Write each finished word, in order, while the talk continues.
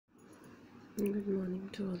Good morning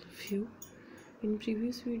to all of you. In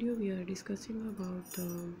previous video we are discussing about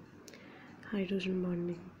hydrogen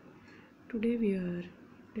bonding. Today we are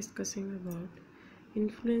discussing about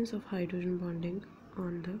influence of hydrogen bonding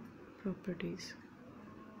on the properties.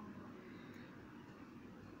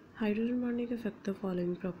 Hydrogen bonding affect the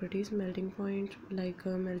following properties: melting point,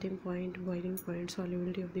 melting point, boiling point,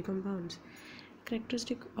 solubility of the compounds.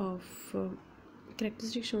 Characteristic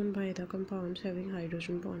shown by the compounds having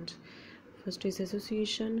hydrogen bonds. First is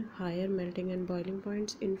association, higher melting and boiling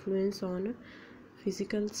points, influence on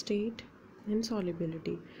physical state and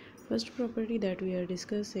solubility. First property that we are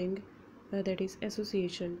discussing, that is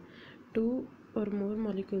association. Two or more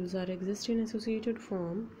molecules are exist in associated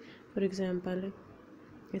form. For example,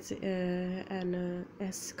 it's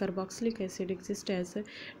as carboxylic acid exists as a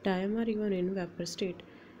dimer even in vapor state.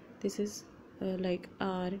 This is like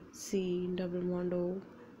R, C, double bond O,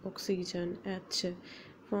 oxygen, H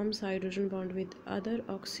forms hydrogen bond with other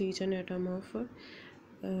oxygen atom of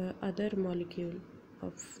other molecule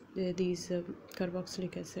of these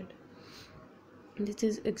carboxylic acid. This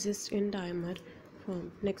is exists in dimer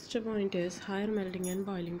form. Next point is higher melting and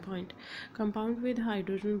boiling point. Compound with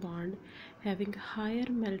hydrogen bond having higher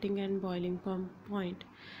melting and boiling point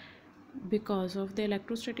because of the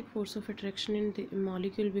electrostatic force of attraction in the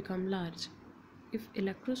molecule become large. If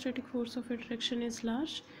electrostatic force of attraction is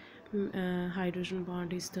large, hydrogen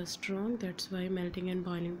bond is the strong, that's why melting and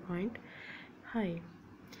boiling point high.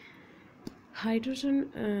 Hydrogen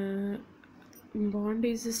bond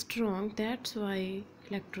is strong, that's why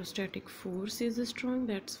electrostatic force is strong,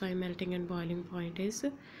 that's why melting and boiling point is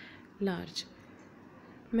large.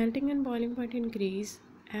 Melting and boiling point increase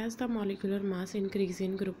as the molecular mass increase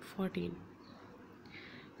in group 14.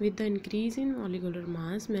 With the increase in molecular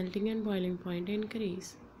mass, melting and boiling point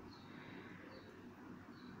increase.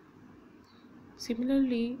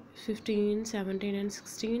 Similarly, 15, 17 and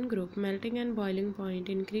 16 group melting and boiling point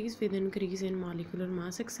increase with increase in molecular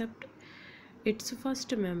mass except its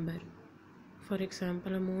first member. For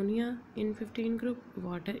example, ammonia in 15 group,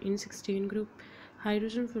 water in 16 group,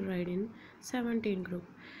 hydrogen fluoride in 17 group.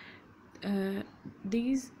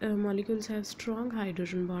 These molecules have strong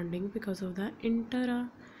hydrogen bonding because of the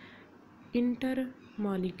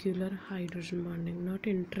intermolecular hydrogen bonding, not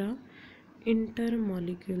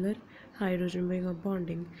intermolecular hydrogen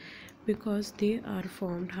bonding, because they are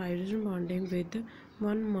formed hydrogen bonding with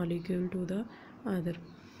one molecule to the other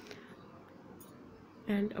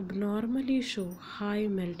and abnormally show high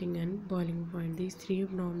melting and boiling point. These three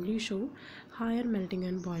abnormally show higher melting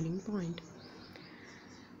and boiling point.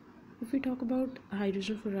 If we talk about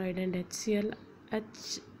hydrogen fluoride and HCl,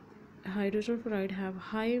 hydrogen fluoride have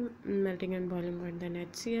high melting and boiling point than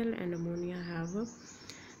HCl, and ammonia have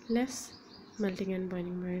less melting and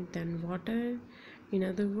boiling point than water. In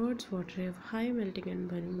other words, water have high melting and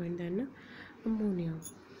boiling point than ammonia.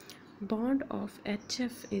 Bond of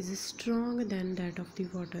HF is stronger than that of the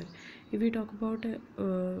water. If we talk about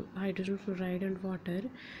hydrogen fluoride and water,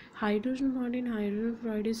 hydrogen bond in hydrogen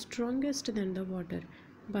fluoride is strongest than the water,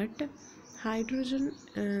 but hydrogen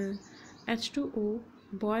H2O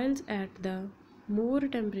boils at the more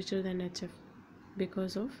temperature than HF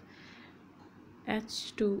because of in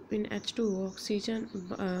H2O oxygen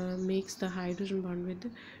makes the hydrogen bond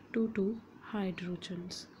with two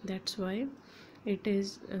hydrogens. That's why it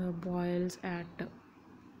is boils at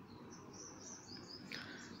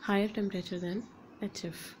higher temperature than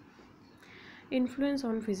HF. Influence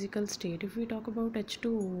on physical state. If we talk about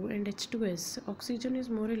H2O and H2S, oxygen is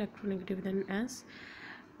more electronegative than S.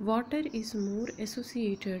 Water is more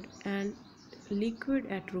associated and liquid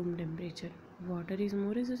at room temperature. Water is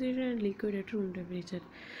more associated and liquid at room temperature.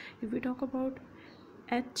 If we talk about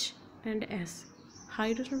H and S,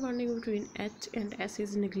 hydrogen bonding between H and S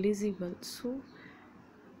is negligible, so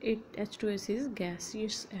H2S is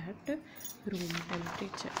gaseous at room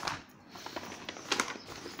temperature.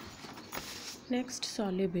 Next,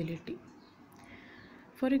 solubility.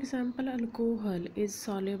 For example, alcohol is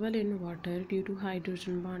soluble in water due to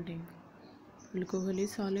hydrogen bonding. Alcohol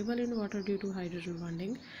is soluble in water due to hydrogen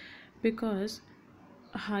bonding because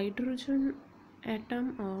hydrogen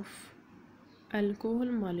atom of alcohol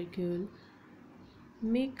molecule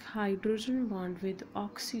make hydrogen bond with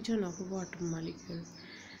oxygen of water molecule.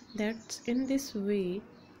 That's in this way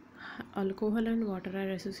alcohol and water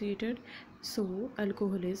are associated, so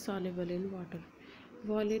alcohol is soluble in water.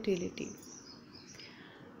 Volatility.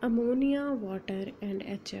 Ammonia, water and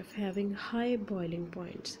HF having high boiling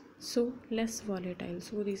points, so less volatile,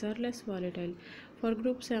 so these are less volatile. For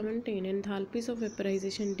group 17, enthalpies of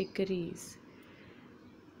vaporization decrease.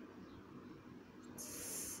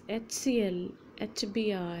 HCl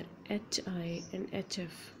HBr, HI, and HF.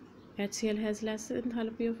 HCl has less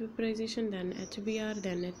enthalpy of vaporization than HBr,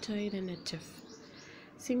 then HI, then HF.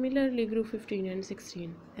 Similarly, group 15 and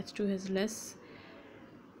 16, H2 has less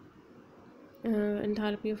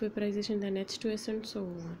enthalpy of vaporization than H2S and so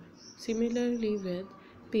on. Similarly with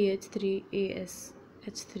PH3AS,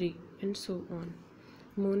 H3 and so on.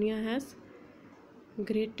 Ammonia has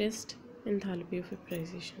greatest enthalpy of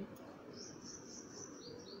vaporization.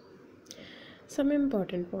 Some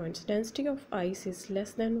important points. Density of ice is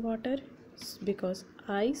less than water because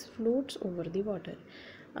ice floats over the water.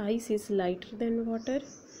 Ice is lighter than water.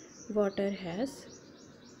 Water has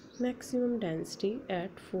maximum density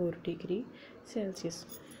at 4 degrees Celsius.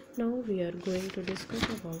 Now we are going to discuss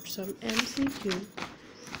about some MCQ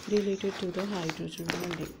related to the hydrogen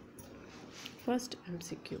bonding. First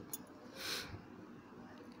MCQ.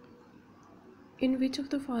 In which of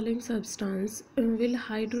the following substance will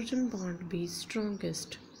hydrogen bond be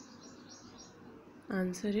strongest?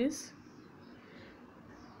 Answer is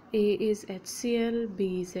A is HCl,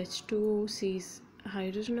 B is H2O, C is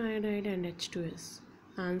hydrogen iodide and H2S.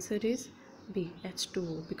 Answer is B,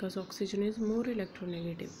 H2O, because oxygen is more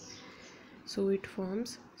electronegative. So it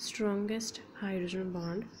forms strongest hydrogen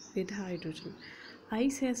bond with hydrogen.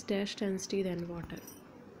 Ice has dash density than water.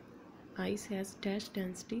 Ice has dash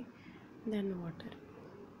density than water.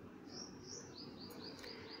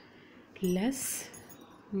 Less,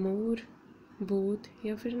 more, both,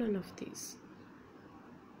 या फिर none of these.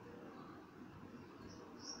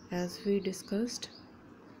 As we discussed,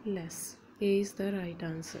 less. A is the right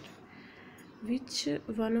answer. Which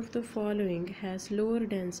one of the following has lower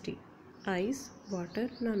density? Ice, water,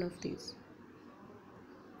 none of these.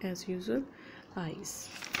 As usual, ice.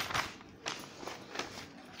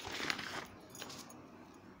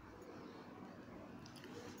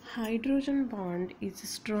 Hydrogen bond is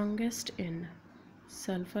strongest in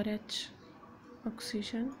sulfur H,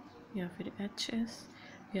 oxygen, या फिर HS,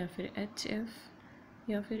 या फिर HF,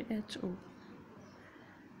 या फिर HO.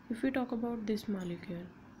 If we talk about this molecule,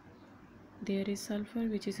 there is sulfur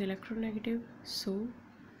which is electronegative, so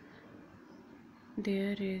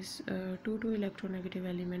there is two electronegative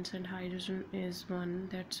elements and hydrogen is one.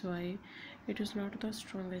 That's why it is not the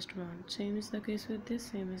strongest bond. Same is the case with this,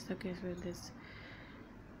 same is the case with this.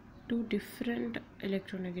 Two different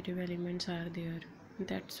electronegative elements are there.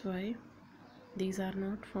 That's why these are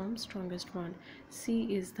not from strongest bond.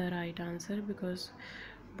 C is the right answer because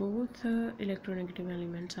both electronegative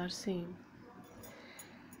elements are same.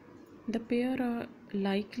 The pair are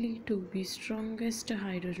likely to be strongest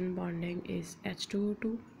hydrogen bonding is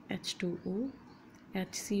H2O2, H2O,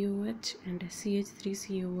 HCOH and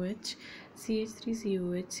CH3COH,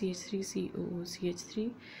 CH3COH, CH3COO,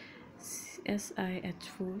 CH3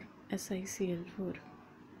 SiH4, SiCl4.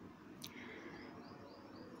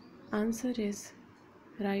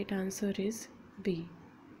 Right answer is B.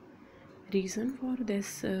 Reason for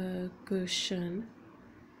this question,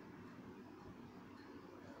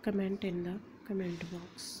 comment in the comment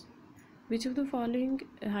box. Which of the following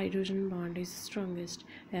hydrogen bond is strongest?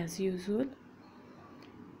 As usual,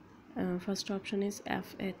 first option is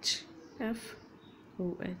FH, F,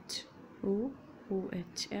 OH, O,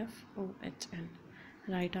 OH, F, OHN.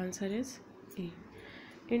 Right answer is A.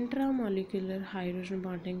 Intramolecular hydrogen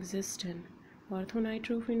bonding exists in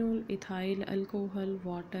orthonitrophenol, ethyl alcohol,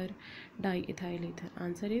 water, diethyl ether.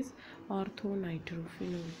 Answer is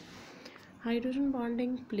orthonitrophenol. Hydrogen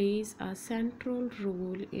bonding plays a central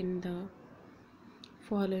role in the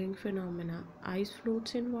following phenomena. Ice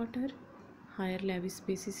floats in water, higher Lewis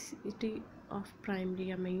basicity of primary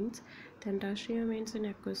amines than tertiary amines in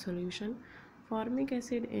aqueous solution, formic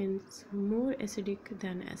acid is more acidic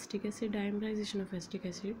than acetic acid, dimerization of acetic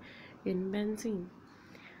acid in benzene.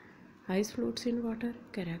 Ice floats in water,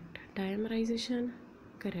 correct. Dimerization,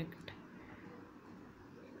 correct.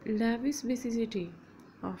 Lewis basicity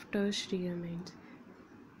of tertiary amines.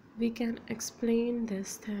 We can explain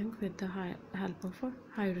this thing with the help of a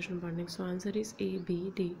hydrogen bonding. So answer is A,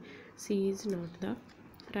 B, D. C is not the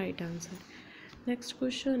right answer. Next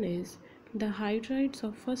question is the hydrides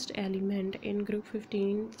of first element in group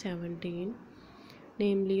 15-17,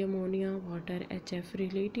 namely ammonia, water,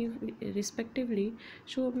 HF respectively,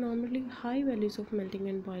 show abnormally high values of melting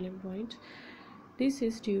and boiling points. This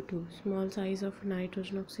is due to small size of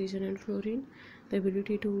nitrogen, oxygen and fluorine, the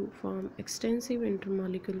ability to form extensive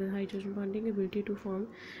intermolecular hydrogen bonding, ability to form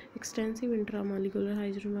extensive intramolecular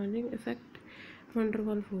hydrogen bonding, effect van der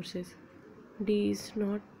Waals forces. D is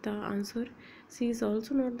not the answer. C is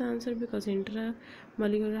also not the answer because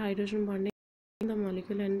intramolecular hydrogen bonding in the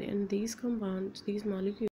molecule and these compounds, these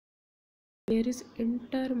molecules There is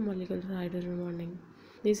intermolecular hydrogen bonding.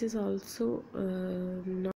 This is also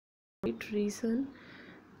not right reason.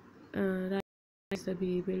 That is the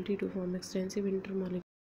ability to form extensive intermolecular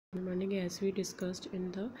bonding, as we discussed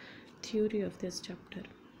in the theory of this chapter.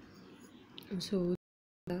 So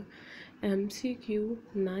MCQ,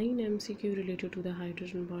 9 MCQ related to the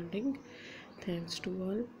hydrogen bonding. Thanks to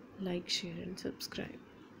all. Like, share and subscribe.